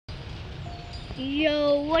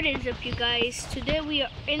Yo, what is up, you guys? Today we are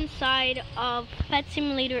inside of Pet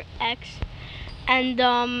Simulator X, and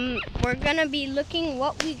we're gonna be looking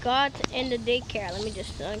what we got in the daycare. Let me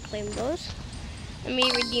just unclaim those. Let me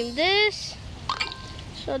redeem this.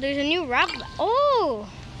 So there's a new wrap. Oh,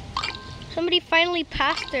 somebody finally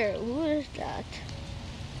passed her. Who is that?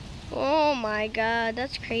 Oh my God,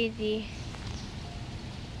 that's crazy.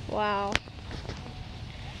 Wow.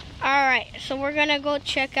 Alright, so we're gonna go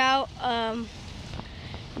check out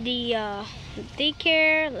the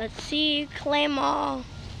daycare. Let's see, claim all.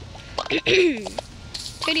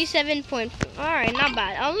 37 points. Alright, not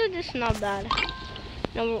bad. All of this is not bad.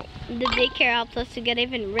 Now, the daycare helps us to get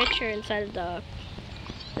even richer inside of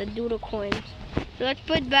the doodle coins. So let's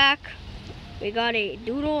put back. We got a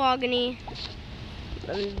doodle agony,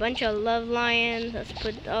 a bunch of love lions. Let's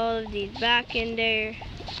put all of these back in there.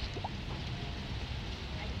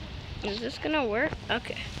 Is this gonna work?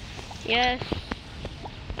 Okay. Yes.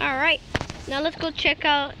 Alright. Now let's go check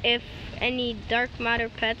out if any dark matter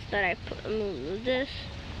pets that I put. I'm gonna move this.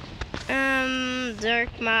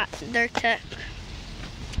 Dark tech.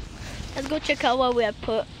 Let's go check out what we have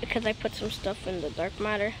put, because I put some stuff in the dark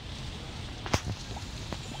matter.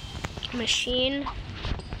 Machine.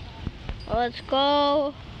 Well, let's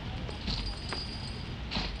go.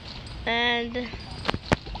 And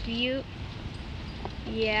view.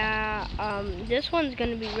 Yeah, this one's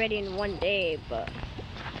gonna be ready in 1 day, but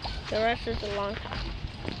the rest is a long time.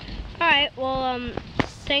 Alright, well,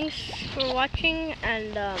 thanks for watching,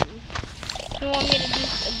 and if you want me to do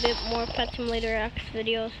a bit more Pet Simulator X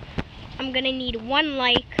videos, I'm gonna need one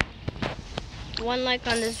like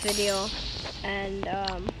on this video, and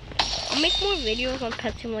I'll make more videos on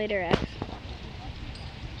Pet Simulator X,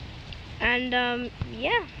 and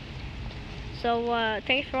yeah. So,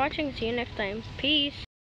 thanks for watching. See you next time. Peace.